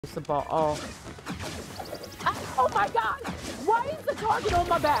It's the ball. Oh. Oh my god! Why is the target on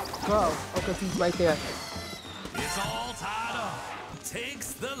my back? Bro, oh, because he's right there. It's all tied up.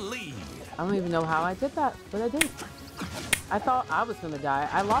 Takes the lead. I don't even know how I did that, but I did. I thought I was gonna die.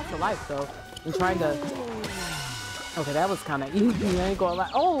 I lost a life though. I'm trying to. Okay, that was kind of easy. I ain't gonna lie.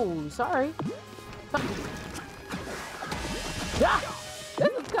 Oh, sorry. Yeah, this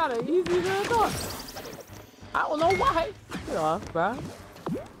is kind of easy than I thought. I don't know why. Get off, bro.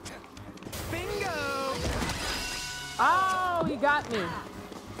 Bingo! Oh, he got me.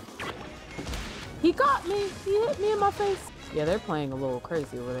 He got me. He hit me in my face. Yeah, they're playing a little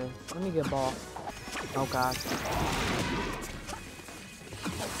crazy over there. Let me get a ball. Oh, God.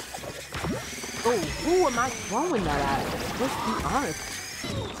 Oh, who am I throwing that at? Let's be honest.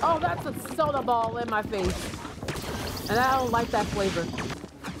 Oh, that's a soda ball in my face. And I don't like that flavor.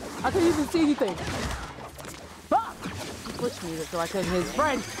 I couldn't even see anything. Fuck! He pushed me so I couldn't hit his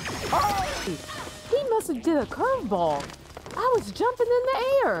friend. Oh! He must have did a curveball. I was jumping in the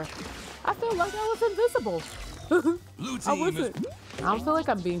air. I felt like I was invisible. I wasn't. I don't feel like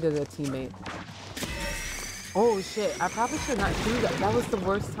I'm being a good teammate. Oh shit, I probably should not do that. That was the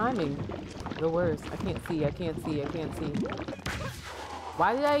worst timing. The worst. I can't see, I can't see, I can't see.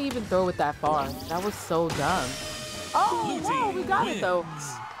 Why did I even throw it that far? That was so dumb. Oh, wow, we got it though.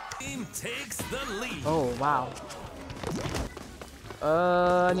 Team takes the lead. Oh, wow.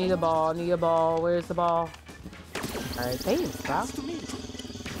 I need a ball, I need a ball. Where's the ball? Alright, thanks, pal.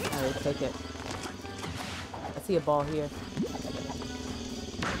 Alright, take it. I see a ball here.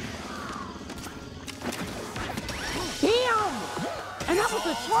 Damn! And that was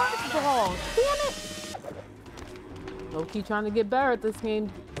a charge ball! Damn it! Low-key trying to get better at this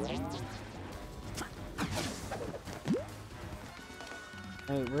game.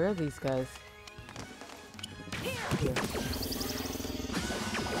 Alright, where are these guys? Here.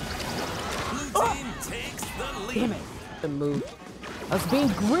 Blue team takes the lead. Damn it! The move. I was being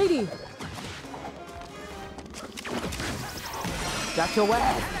greedy! Got your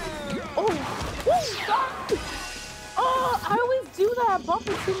ass! Oh! Oh! Oh! I always do that! I bump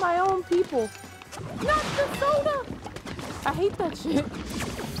into my own people! Not the soda! I hate that shit!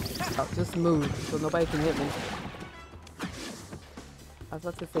 Oh, just move so nobody can hit me. I was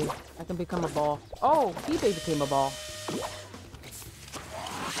about to say, I can become a ball. Oh! eBay became a ball.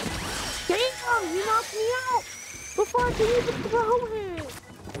 Damn! You knocked me out! Before I can even throw it!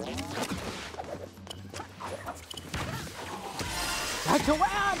 Got your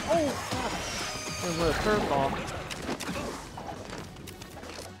ass! Oh, fuck. And with a curveball.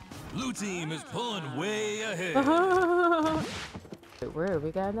 Blue team is pulling way ahead. Where?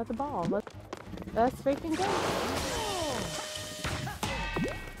 We got another ball. Let's freaking go.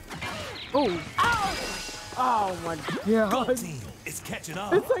 Oh! Ow! Oh my god. Gold team is catching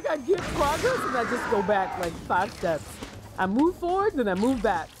up. It's like I get progress and I just go back like 5 steps. I move forward, then I move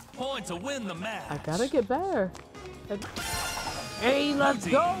back. Point to win the match. I gotta get better. Hey, let's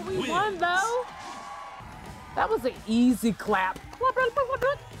go. We won though. That was an easy clap.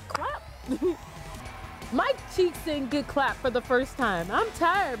 Clap. My cheeks didn't get clapped for the first time. I'm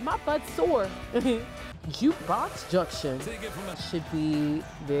tired. My butt's sore. Jukebox Junction should be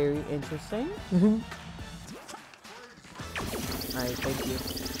very interesting. Alright, thank you.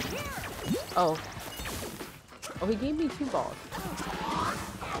 Oh. Oh, he gave me 2 balls.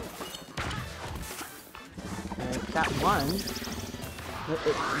 Alright, got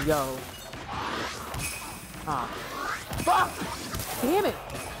 1. Yo. Ah. Fuck! Damn it!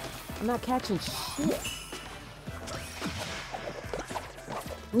 I'm not catching shit.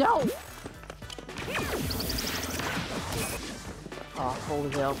 No! Oh, holy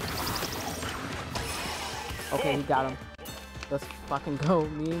hell. Okay, he got him. Let's fucking go,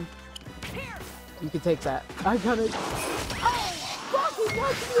 man. You can take that. I got it. Oh, fuck, he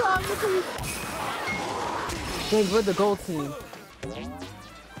knocked me out. Look at me. Dang, we're the gold team.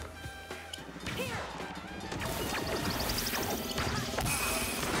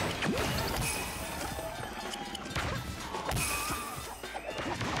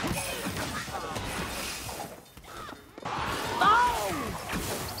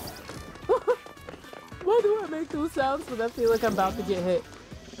 Why do I make those sounds when I feel like I'm about to get hit?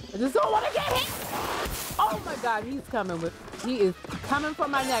 I just don't want to get hit! Oh my god, he is coming for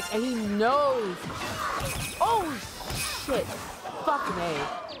my neck and he knows. Oh shit. Fucking A.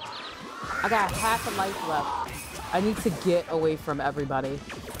 I got half a life left. I need to get away from everybody.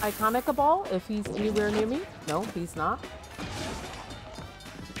 Iconic a ball if he's anywhere near me? No, he's not.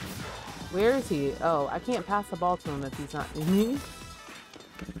 Where is he? Oh, I can't pass the ball to him if he's not near me.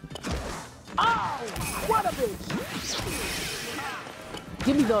 Oh, what a bitch!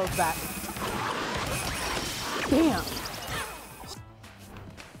 Give me those back. Damn.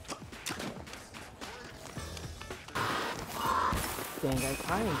 Dang, I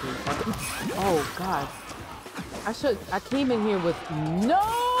kind of do fucking. Oh god. I came in here with no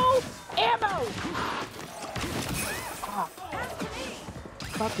ammo. Oh.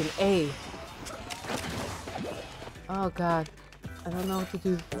 Fucking A. Oh god. I don't know what to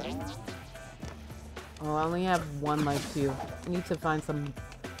do. Oh, I only have one life too. I need to find some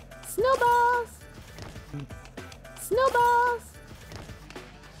snowballs. Snowballs.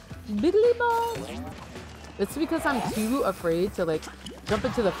 Biddly balls. It's because I'm too afraid to like jump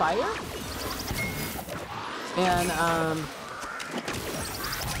into the fire. And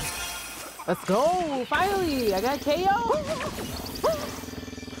let's go! Finally! I got KO!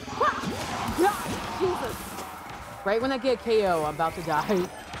 God, Jesus! Right when I get KO, I'm about to die.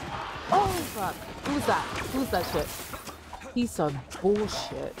 Oh fuck! Who's that? Who's that shit? Piece of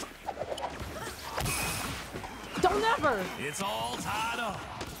bullshit. Don't ever! It's all tied up.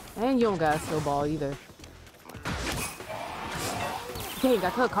 And you don't got a snowball either. Dang, I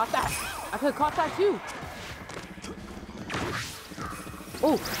could have caught that. I could have caught that too.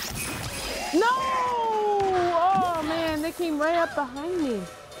 Oh. No! Oh man, they came right up behind me.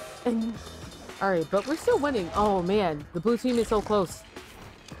 And alright, but we're still winning. Oh man, the blue team is so close.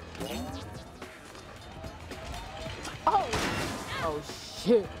 Oh! Oh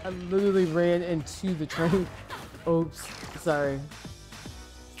shit, I literally ran into the train. Oops, sorry.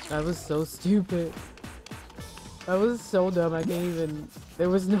 That was so stupid. That was so dumb, I can't even... There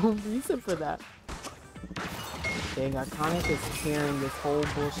was no reason for that. Dang, Iconic is carrying this whole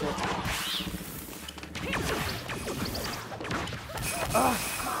bullshit. Ugh.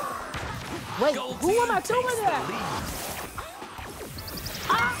 Wait, who am I doing that?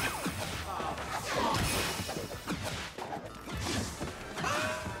 Ah!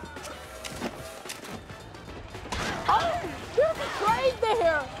 Oh, there's a train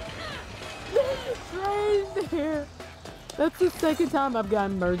there! There's a train there! That's the second time I've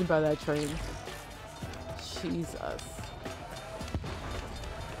gotten murdered by that train. Jesus.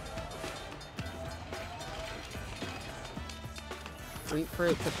 Wait for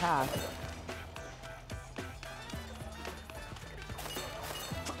it to pass.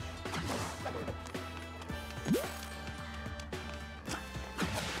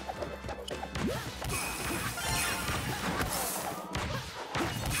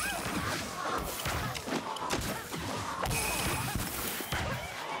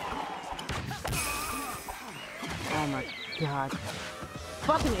 Oh my god.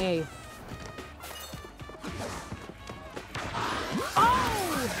 Fucking A.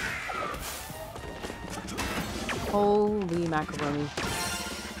 Oh! Holy macaroni.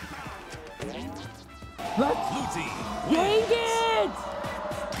 Let's dang it!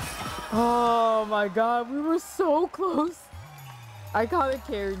 Oh my god, we were so close. Iconic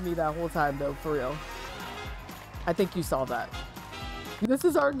carried me that whole time though, for real. I think you saw that. This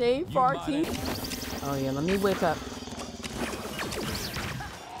is our name for our team. Oh yeah, let me wake up.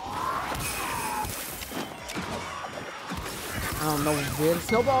 I don't know where the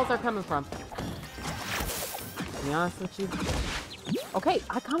snowballs are coming from. To be honest with you. Okay,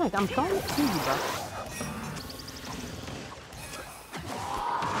 Iconic, I'm going to you, bro.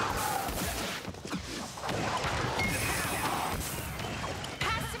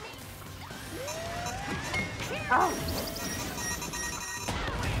 Oh.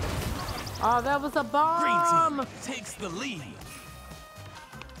 Oh, that was a bomb! Green team takes the lead.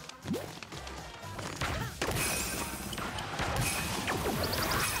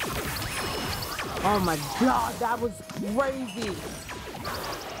 Oh my god, that was crazy!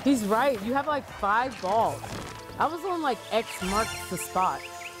 He's right, you have like 5 balls. I was on like X marks the spot.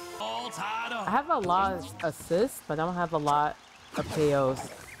 All tied up. I have a lot of assists, but I don't have a lot of KOs.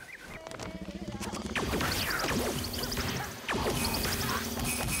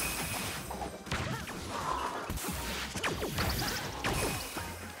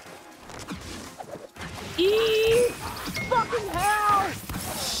 Fucking hell!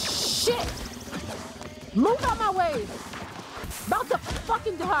 Shit! Move out my way! About to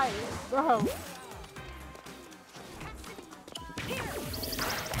fucking die, bro.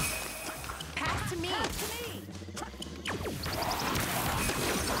 Pass to me.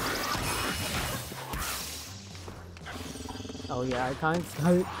 Oh yeah, I can't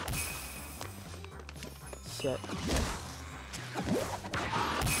start. Shit.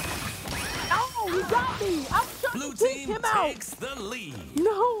 Oh, he got me! I'm trying Blue to take team him out! takes the lead.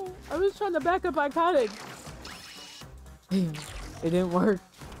 No! I was trying to back up Iconic. Damn, it didn't work.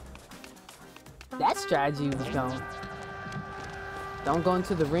 That strategy was gone. Don't go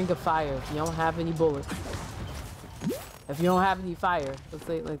into the ring of fire if you don't have any bullets. If you don't have any fire, let's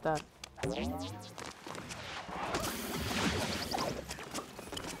say it like that.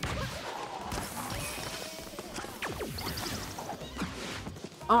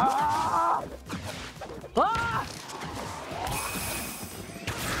 Ah! Ah!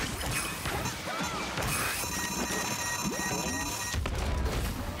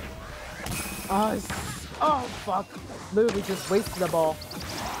 Oh, fuck. Literally just wasted the ball.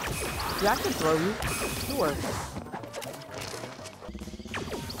 Yeah, I can throw you. Sure.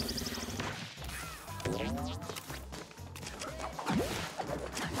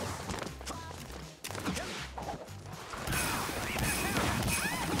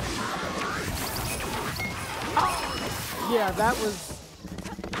 Oh, yeah, that was...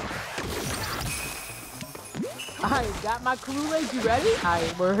 I got my Kool-Aid. You ready?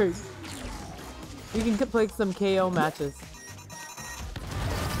 I word. We can play some KO matches.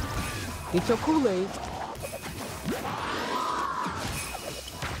 Get your Kool-Aid.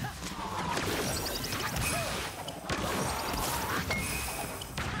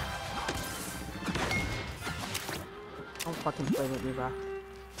 Don't fucking play with me, bro.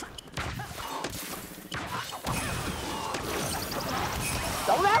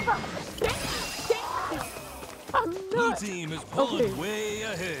 Don't ever! I'm not. Blue team is pulling way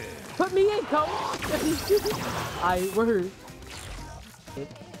ahead. Put me in, coach. I word.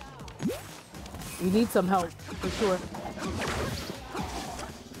 We need some help for sure.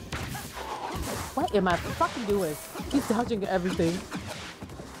 What am I fucking doing? He's dodging everything.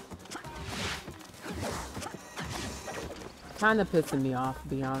 Kinda pissing me off, to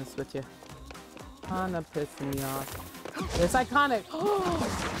be honest with you. Kinda pissing me off. It's iconic.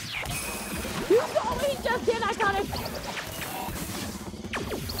 You told me he just did iconic.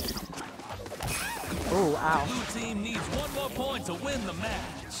 Oh, ow. Blue team needs one more point to win the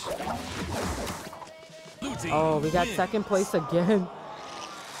match. Blue team Oh, we got wins. second place again.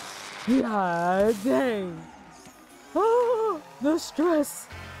 Yeah, dang. Oh, the stress.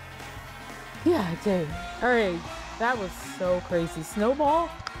 Yeah, dang. All right, that was so crazy. Snowball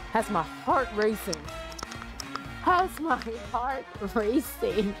has my heart racing. Has my heart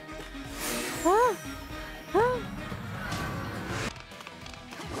racing. Ah, ah.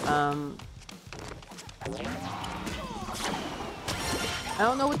 I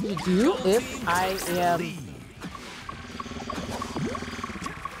don't know what to do if I am...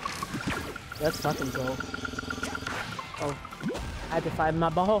 Let's fucking go. Oh, I had to find my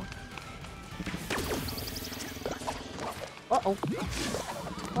ball. Uh-oh.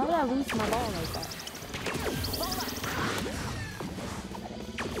 Why did I lose my ball like that?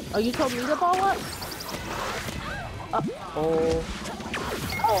 Oh, you told me to ball up? Uh-oh.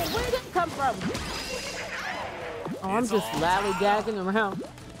 Oh, where did it come from? Oh, I'm just lollygagging around.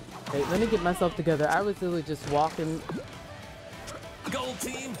 Wait, let me get myself together. I was literally just walking. Gold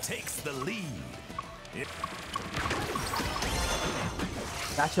team takes the lead.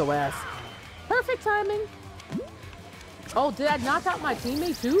 Got your ass. Perfect timing. Oh, did I knock out my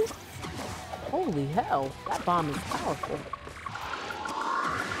teammate too? Holy hell, that bomb is powerful.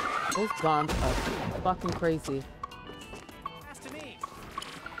 Those bombs are fucking crazy.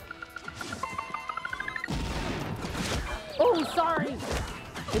 Oh, sorry.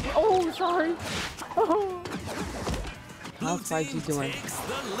 Oh, sorry. Oh. How's 5G doing?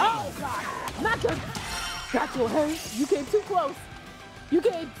 Oh, God. Not good. Got your head. You came too close. You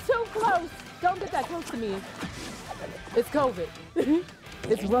came too close. Don't get that close to me. It's COVID.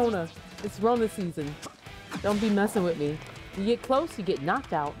 It's Rona. It's Rona season. Don't be messing with me. You get close, you get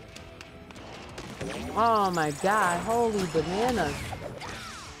knocked out. Oh, my God. Holy bananas.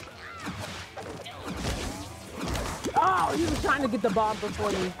 Oh, he was trying to get the bomb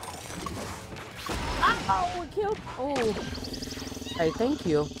before me. Oh, it killed. Oh. Hey, thank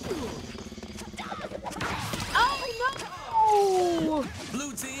you. Oh, no!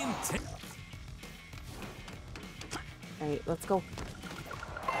 Blue team. Hey, let's go.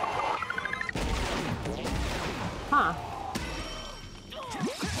 Huh.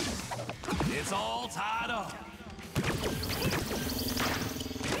 It's all tied up.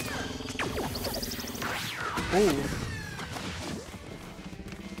 Ooh.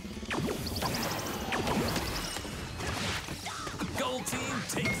 Gold team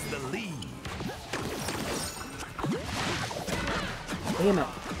takes the lead. Damn it.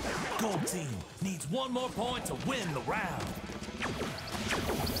 Gold team needs one more point to win the round.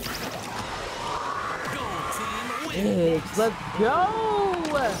 Gold team wins. Hey, let's go.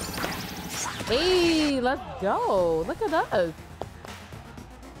 Hey, let's go. Look at us.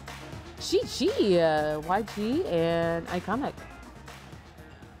 YG and Iconic.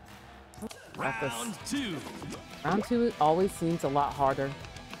 Got this. Round two. Round two always seems a lot harder.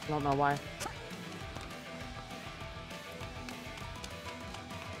 I don't know why.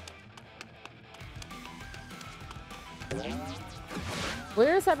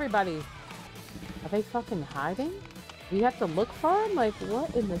 Where's everybody? Are they fucking hiding? We have to look for them? Like,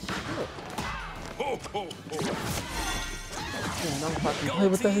 what in the shit? Ho, ho, ho. Yeah, don't fucking play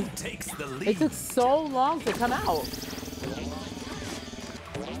with Team them. takes the lead. It took so long to come out.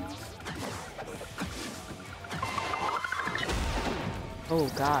 Oh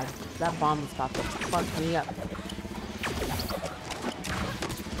god, that bomb is about to fuck me up.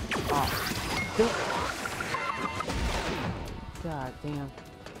 Oh. God damn.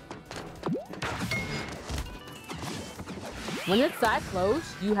 When it's that close,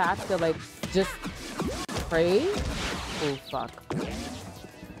 you have to like just pray. Oh fuck.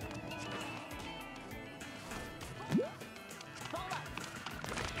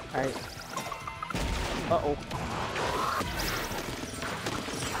 Alright. Uh-oh.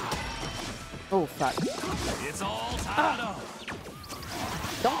 Oh fuck. It's all tied up.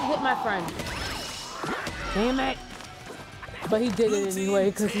 Don't hit my friend. Damn it. But he did it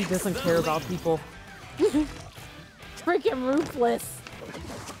anyway because he doesn't care about people. Freaking ruthless.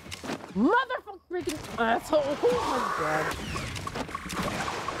 Motherfucking asshole. Oh my god.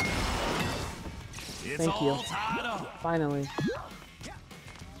 It's Thank you. all tied up. Finally.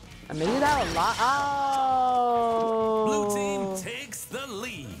 I made it out a lot. Oh. Blue team takes the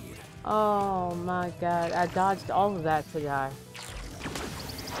lead. Oh my god. I dodged all of that to die.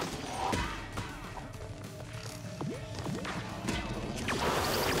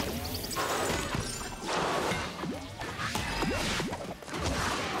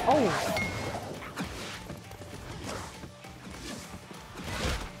 Oh.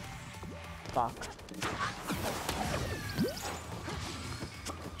 Fuck.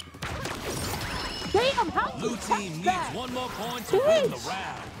 Damn, how Blue you team catch needs that? one more point to win the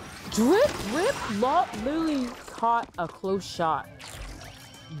round. Drip literally caught a close shot.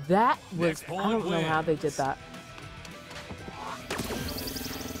 That was, I don't know how they did that.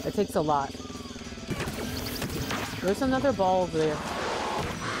 It takes a lot. There's another ball over there.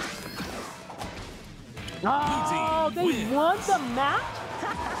 Oh, they won the match?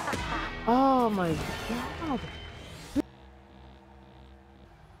 Oh my god.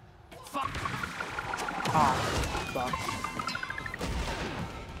 Fuck. Ah, fuck.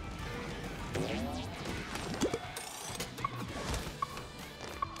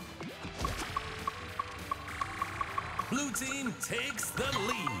 Blue team takes the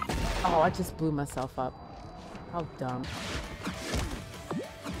lead. Oh, I just blew myself up. How dumb.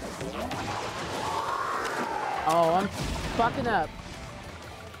 Oh, I'm fucking up.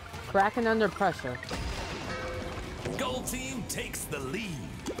 Cracking under pressure. Gold team takes the lead.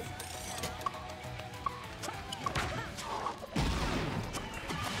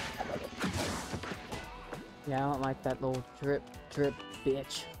 Yeah, I don't like that little drip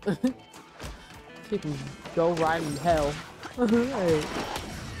bitch. She can go right in hell. Alright.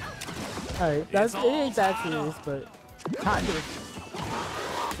 Alright, it ain't that serious, but kind of.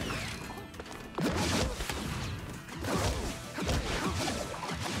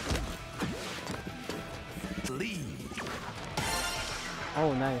 Lead.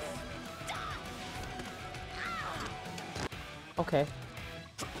 Oh, nice. Okay.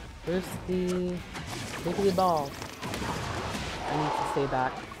 Where's the wiggly ball? I need to stay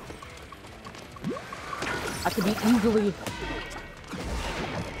back. I could be easily.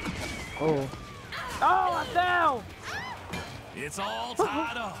 Oh. Oh, I fell! It's all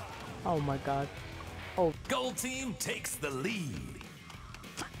tied up. Oh my god. Oh, Gold team takes the lead.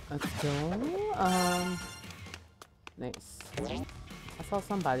 let's go. Nice. I saw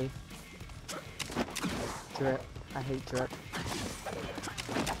somebody. Drip. I hate drip.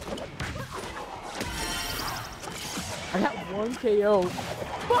 I got one KO.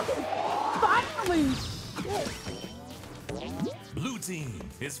 Fucking finally! Shit. Blue team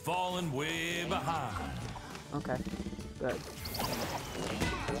is falling way behind. Okay, good.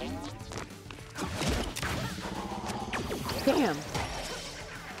 Damn.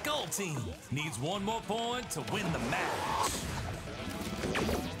 Gold team needs one more point to win the match.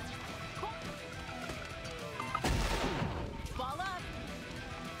 Ball up.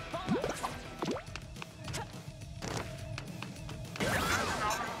 Ball up.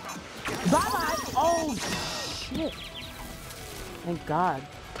 Bye-bye! Oh, shit. Thank God.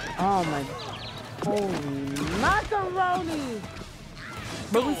 Oh, my... Holy macaroni!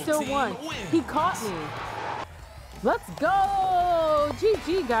 But we still won. He caught me. Let's go!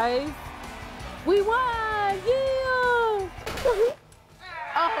 GG, guys. We won! Yeah!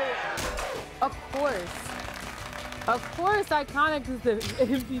 Oh. course. Of course, Iconic is the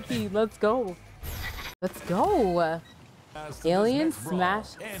MVP. Let's go. Let's go. Alien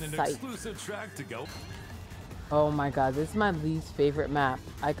Smash and an Site. exclusive track to go. Oh my god, this is my least favorite map.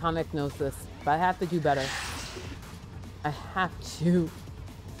 Iconic knows this, but I have to do better. I have to.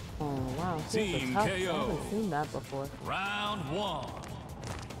 Oh wow, here's a Team tough. KO. I haven't seen that before. Round one.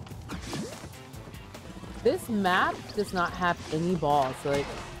 This map does not have any balls. Like,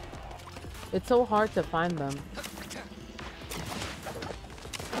 it's so hard to find them.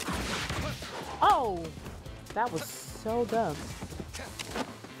 Oh, that was so dumb.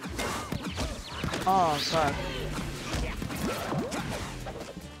 Oh fuck.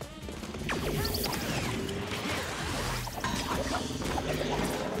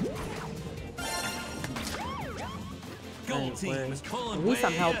 Gold team is pulling At least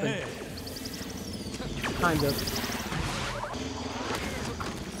I'm way helping. ahead. Kind of.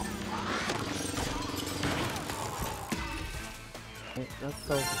 Wait, let's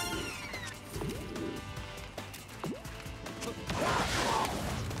go.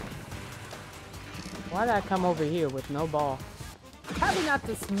 Why did I come over here with no ball? Probably not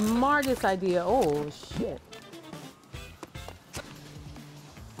the smartest idea. Oh, shit.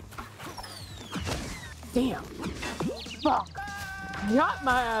 Damn. Fuck. Got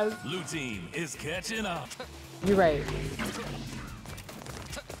my ass. Blue team is catching up. You're right.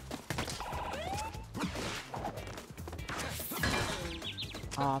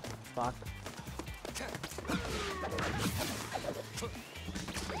 Oh, fuck.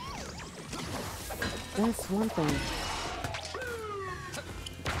 That's one thing.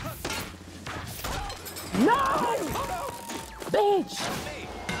 No! Bitch!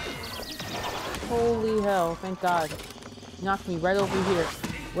 Holy hell, thank God. Knocked me right over here,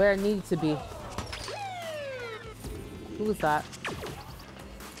 where I needed to be. Who was that?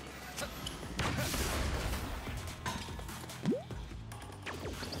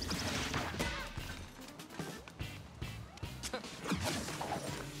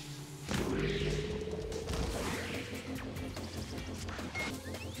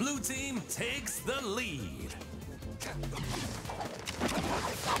 Blue team takes the lead.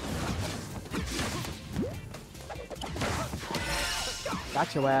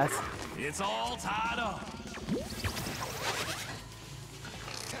 Got your ass. It's all tied up.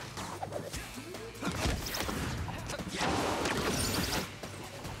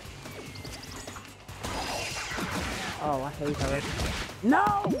 Oh, I hate her.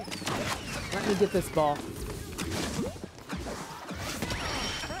 No! Let me get this ball.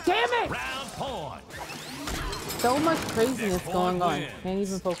 Damn it! Round point. So much craziness Next going point on. wins. Can't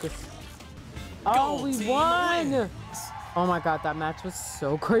even focus. Oh, Gold we team won! wins. Oh my god, that match was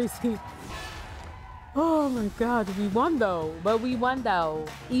so crazy. Oh my god, we won though. But we won though.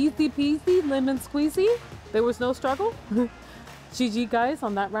 Easy peasy, lemon squeezy. There was no struggle. GG guys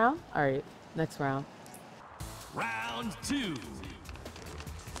on that round. Alright, next round. Round two.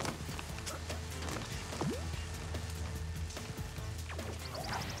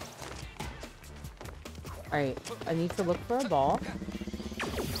 Alright, I need to look for a ball.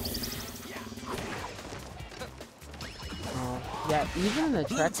 Oh, yeah, even in the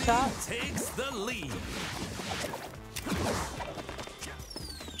Blue trick team shot. takes the lead.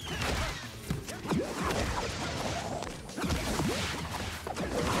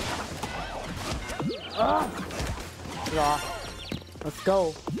 Draw. Let's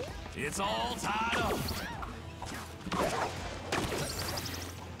go. It's all tied up.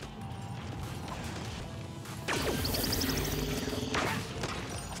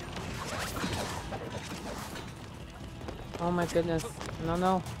 Oh my goodness.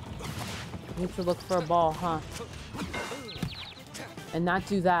 No. Need to look for a ball, huh? And not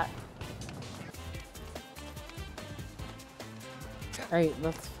do that. Alright,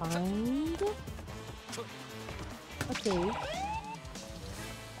 let's find... Okay.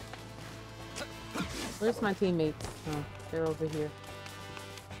 Where's my teammates? Oh, they're over here.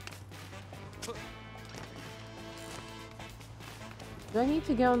 Do I need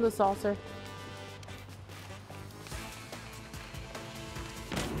to get on the saucer?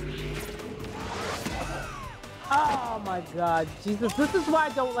 Oh my god, Jesus, this is why I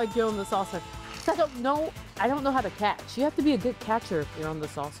don't like getting on the saucer. I don't know how to catch. You have to be a good catcher if you're on the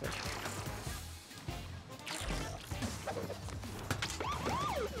saucer.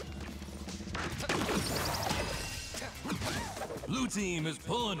 Blue team is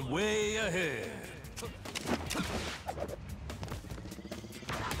pulling way ahead.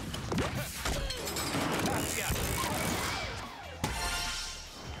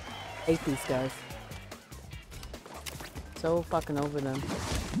 Hate these guys. So fucking over them.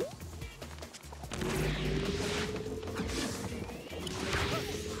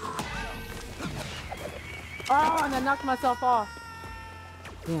 Oh, and I knocked myself off.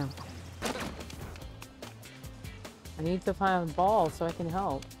 Damn. I need to find a ball so I can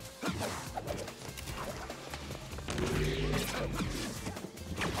help.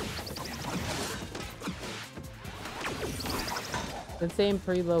 Been saying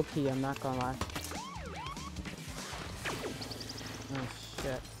pretty low key, I'm not gonna lie. Oh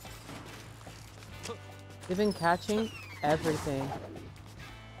shit. They've been catching everything.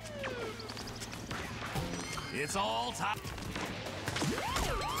 It's all time.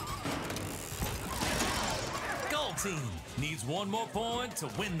 Gold team needs one more point to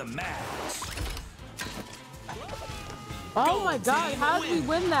win the match. Oh my Gold god, team how did we wins.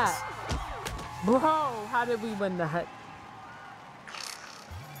 win that? Bro, how did we win that?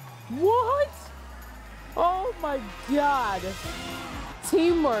 What? Oh my god.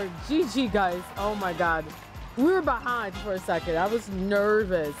 Teamwork. GG, guys. Oh my god. We were behind for a second. I was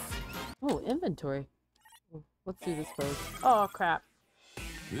nervous. Oh, inventory. Let's see this first. Oh, crap.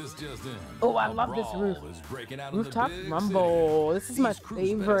 This just in. Oh, I A love this brawl roof. is breaking out in the Rooftop big Rumble. city. This is my These crews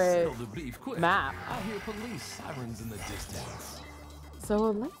better favorite settle the beef quick. map. I hear police sirens in the distance. So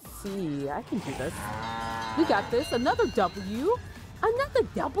let's see. I can do this. We got this. Another W. Another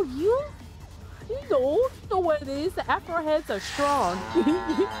W? You know what it is. The Afro heads are strong.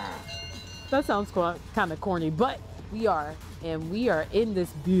 That sounds kind of corny, but we are. And we are in this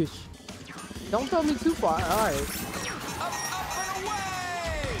bitch. Don't throw me too far. All right. Up and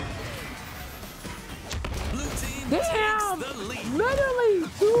away! Blue team Damn! takes the lead. Literally,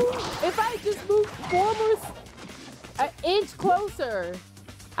 dude. If I just moved forward an inch closer,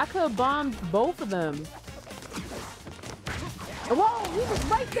 I could have bombed both of them. Whoa, he was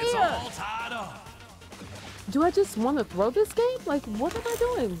right It's there. all tied up. Do I just want to throw this game? Like, what am I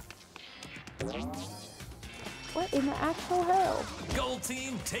doing? What in the actual hell? Gold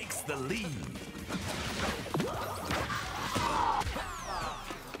team takes the lead.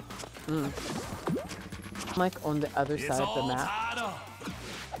 I'm like on the other It's side of the all map. tied up.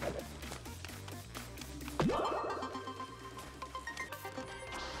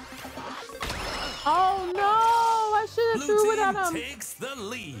 Oh no! I should have threw Blue it team at him. takes the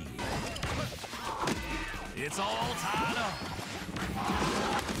lead. It's all tied up.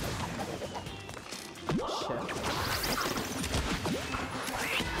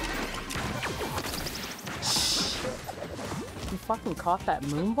 You fucking caught that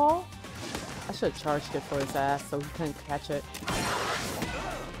moon ball? I should have charged it for his ass so he couldn't catch it.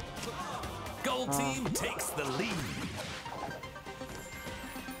 Gold team takes the lead.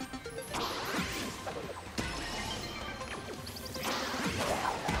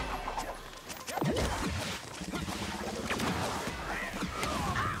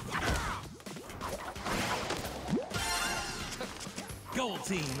 Gold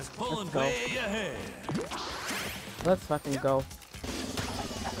team is pulling Let's go. way ahead. Let's fucking go.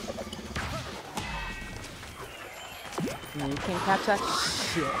 You can't catch that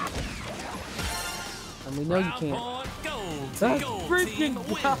shit. And we know you Round can't. point, gold. Let's Gold freaking team go.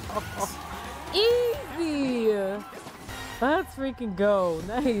 wins. Easy. Let's freaking go.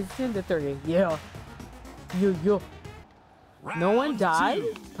 Nice. 10-3. Yeah. Yo. No one Round died?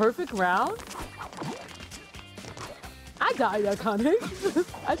 two. Perfect round? I died, Iconic.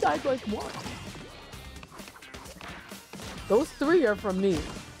 I died like once. Those 3 are from me.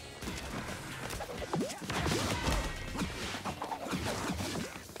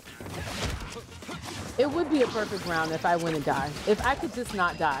 It would be a perfect round if I wouldn't die. If I could just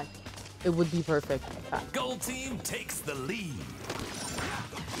not die, it would be perfect. Gold team takes the lead.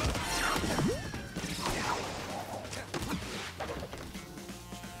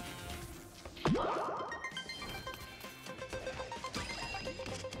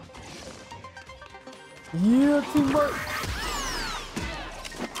 Yeah, teamwork.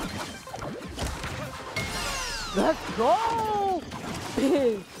 Let's go!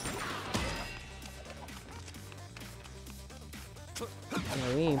 Bitch.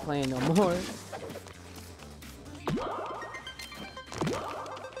 Yeah, we ain't playing no more.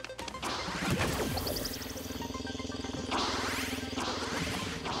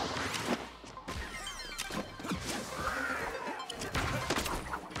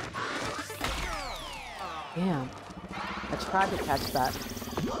 Damn. I tried to catch that.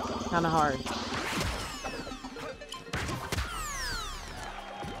 Kinda hard.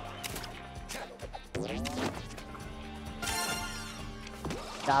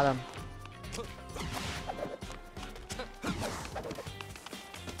 Got him.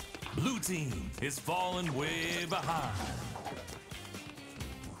 Blue team is falling way behind.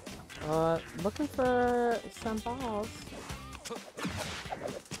 Looking for some balls.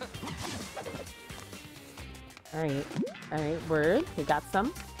 Alright. Alright, word. We got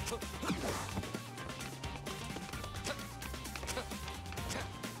some.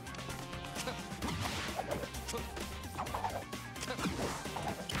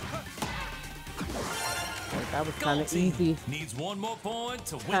 That was kind of easy. Needs one more point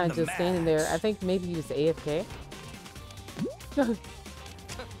to win Kind of the just standing there. I think maybe he was AFK.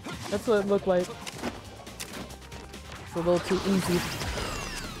 That's what it looked like. It's a little too easy.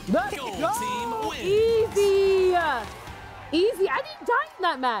 Let's Gold go! team wins. Easy! Easy. I didn't die in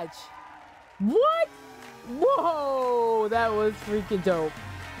that match. What? Whoa! That was freaking dope.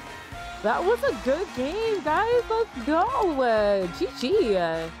 That was a good game, guys. Let's go.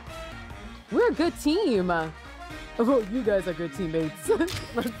 GG. We're a good team. Oh, you guys are good teammates.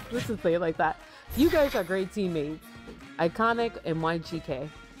 let's just say it like that. You guys are great teammates. Iconic and YGK.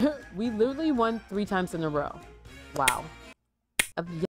 We literally won 3 times in a row. Wow.